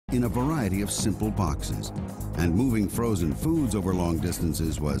in a variety of simple boxes, and moving frozen foods over long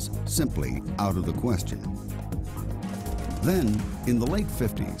distances was simply out of the question. Then, in the late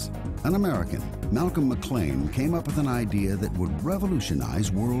 50s, an American, Malcolm McLean, came up with an idea that would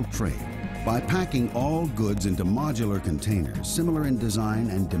revolutionize world trade. By packing all goods into modular containers similar in design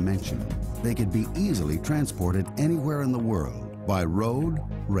and dimension, they could be easily transported anywhere in the world by road,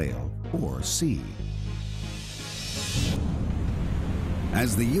 rail, or sea.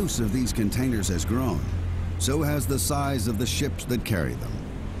 As the use of these containers has grown, so has the size of the ships that carry them.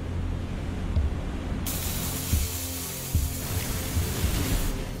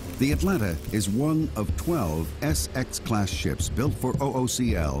 The Atlanta is one of 12 SX-class ships built for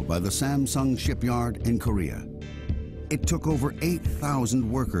OOCL by the Samsung shipyard in Korea. It took over 8,000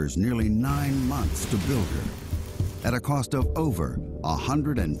 workers nearly 9 months to build her, at a cost of over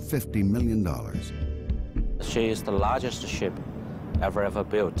 $150 million. She is the largest ship ever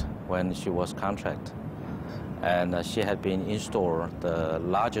built when she was contract. And she had been installed the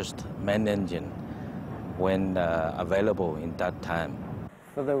largest main engine when available in that time.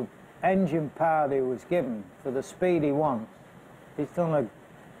 For the engine power that he was given, for the speed he wants, he's done,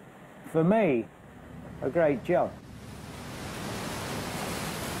 for me, a great job.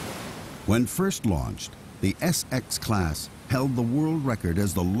 When first launched, the SX class held the world record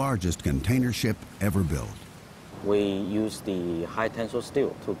as the largest container ship ever built. We use the high tensile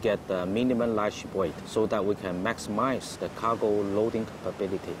steel to get the minimum light ship weight so that we can maximize the cargo loading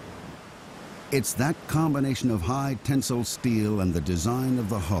capability. It's that combination of high tensile steel and the design of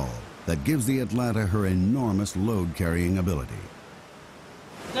the hull that gives the Atlanta her enormous load-carrying ability.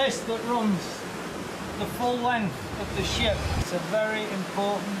 This that runs the full length of the ship, it's a very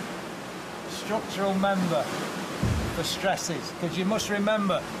important structural member for stresses, because you must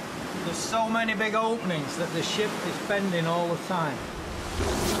remember there's so many big openings that the ship is bending all the time.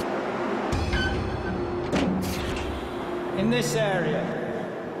 In this area,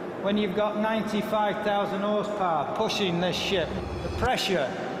 when you've got 95,000 horsepower pushing this ship, the pressure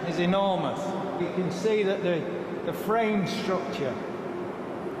is enormous. You can see that the frame structure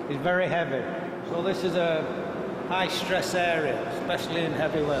is very heavy. So this is a high stress area, especially in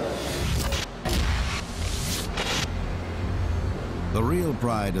heavy weather. The real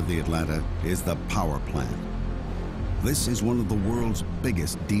pride of the Atlanta is the power plant. This is one of the world's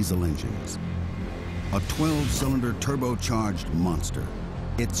biggest diesel engines. A 12-cylinder turbocharged monster.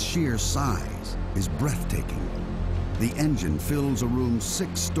 Its sheer size is breathtaking. The engine fills a room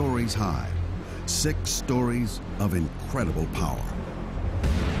 6 stories high, 6 stories of incredible power.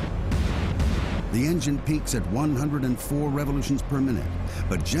 The engine peaks at 104 revolutions per minute,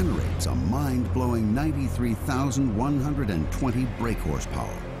 but generates a mind-blowing 93,120 brake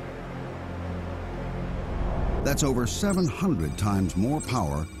horsepower. That's over 700 times more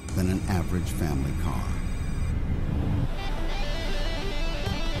power than an average family car.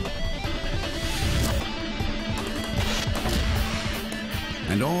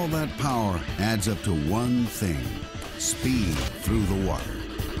 And all that power adds up to one thing: speed through the water.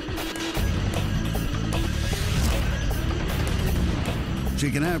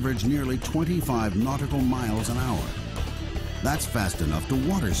 She can average nearly 25 nautical miles an hour. That's fast enough to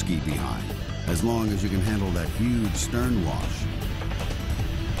water ski behind, as long as you can handle that huge stern wash.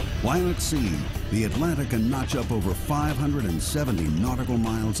 While at sea, the Atlanta can notch up over 570 nautical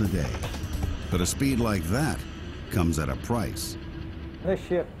miles a day. But a speed like that comes at a price. This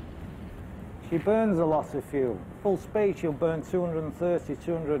ship, she burns a lot of fuel. Full speed, she'll burn 230,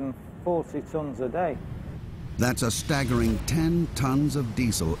 240 tons a day. That's a staggering 10 tons of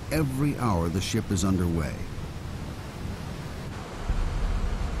diesel every hour the ship is underway.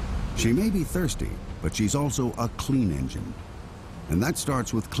 She may be thirsty, but she's also a clean engine. And that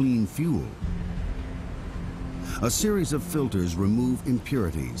starts with clean fuel. A series of filters remove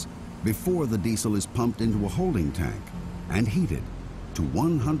impurities before the diesel is pumped into a holding tank and heated to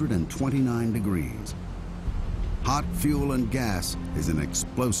 129 degrees. Hot fuel and gas is an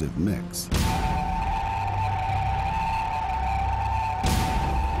explosive mix.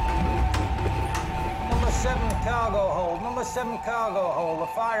 Number 7 cargo hold, the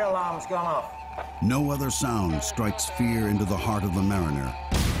fire alarm's gone off. No other sound strikes fear into the heart of the mariner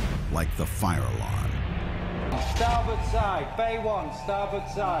like the fire alarm. Starboard side, bay 1, starboard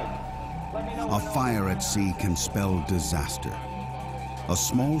side. Let me know. A fire at sea can spell disaster. A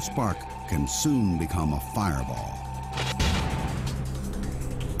small spark can soon become a fireball.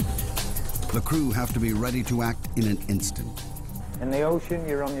 The crew have to be ready to act in an instant. In the ocean,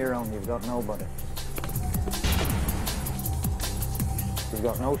 you're on your own. You've got nobody. You've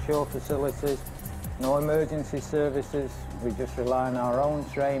got no shore facilities, no emergency services, We just rely on our own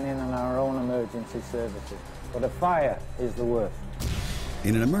training and our own emergency services. But a fire is the worst.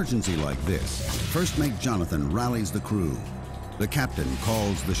 In an emergency like this, First Mate Jonathan rallies the crew. The captain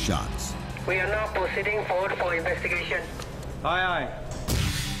calls the shots. We are now proceeding forward for investigation. Aye, aye.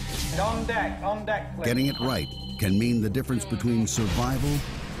 On deck, please. Getting it right can mean the difference between survival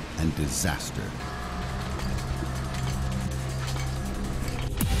and disaster.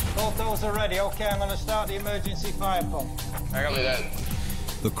 Both those are ready. Okay, I'm going to start the emergency fire pump. I got me that.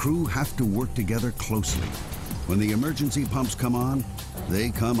 The crew have to work together closely. When the emergency pumps come on,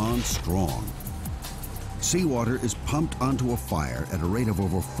 they come on strong. Seawater is pumped onto a fire at a rate of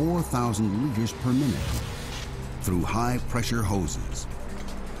over 4,000 liters per minute through high-pressure hoses.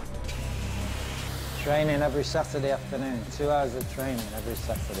 Training every Saturday afternoon, 2 hours of training every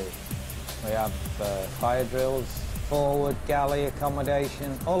Saturday. We have fire drills, forward, galley,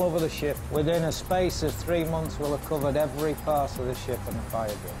 accommodation, all over the ship. Within a space of 3 months, we'll have covered every part of the ship and a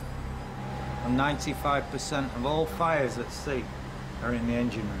fire drill. And 95% of all fires at sea are in the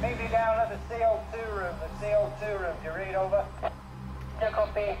engine room. Meet me down at the CO2 room. The CO2 room. You read over? No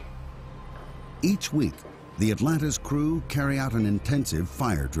copy. Each week, the Atlanta's crew carry out an intensive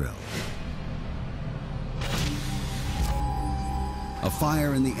fire drill. A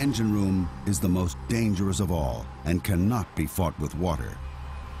fire in the engine room is the most dangerous of all and cannot be fought with water.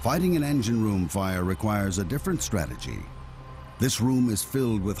 Fighting an engine room fire requires a different strategy. This room is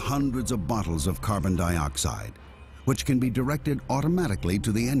filled with hundreds of bottles of carbon dioxide, which can be directed automatically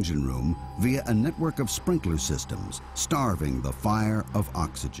to the engine room via a network of sprinkler systems, starving the fire of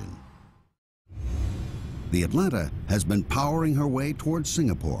oxygen. The Atlanta has been powering her way towards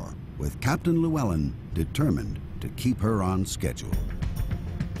Singapore, with Captain Llewellyn determined to keep her on schedule.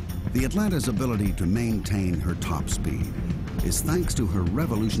 The Atlanta's ability to maintain her top speed is thanks to her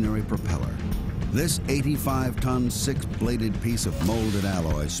revolutionary propeller. This 85-ton, 6-bladed piece of molded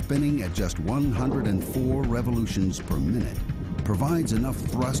alloy spinning at just 104 revolutions per minute provides enough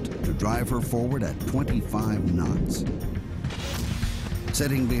thrust to drive her forward at 25 knots.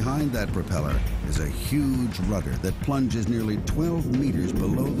 Sitting behind that propeller is a huge rudder that plunges nearly 12 meters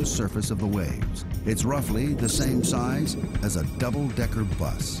below the surface of the waves. It's roughly the same size as a double-decker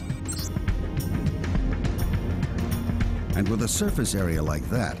bus. And with a surface area like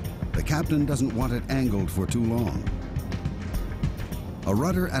that, the captain doesn't want it angled for too long. A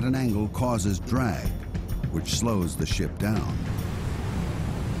rudder at an angle causes drag, which slows the ship down.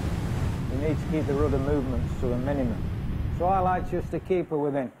 You need to keep the rudder movements to a minimum. So I like just to keep her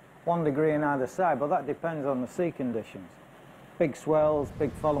within 1 degree on either side, but that depends on the sea conditions. Big swells,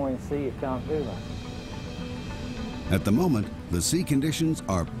 big following sea, you can't do that. At the moment, the sea conditions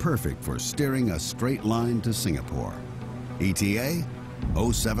are perfect for steering a straight line to Singapore. ETA,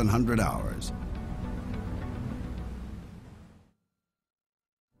 0700 hours.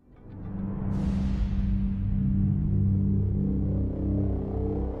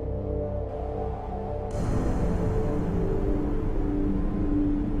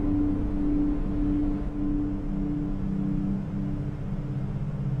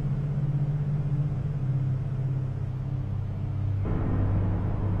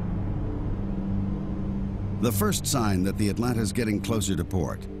 The first sign that the Atlanta's getting closer to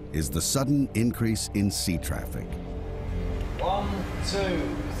port is the sudden increase in sea traffic. 1, 2,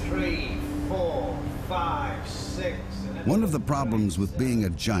 3, 4, 5, 6. One of the problems with being a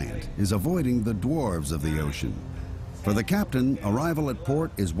giant is avoiding the dwarves of the ocean. For the captain, arrival at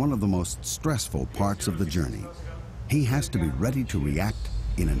port is one of the most stressful parts of the journey. He has to be ready to react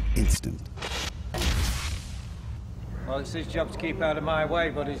in an instant. Well, it's his job to keep out of my way,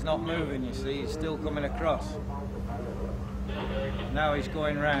 but he's not moving, you see. He's still coming across. Now he's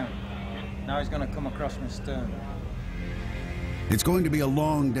going round. Now he's going to come across my stern. It's going to be a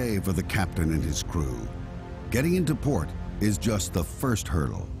long day for the captain and his crew. Getting into port is just the first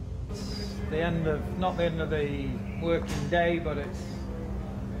hurdle. It's the end of, not the end of the working day, but it's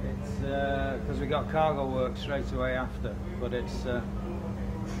because we got cargo work straight away after. But it's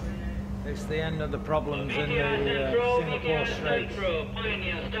the end of the problems in the Singapore Straits.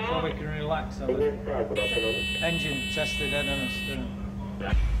 So we can relax on it. Engine tested head on astern.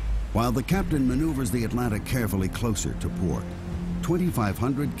 While the captain maneuvers the Atlanta carefully closer to port,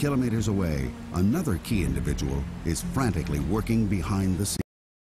 2,500 kilometers away, another key individual is frantically working behind the scenes.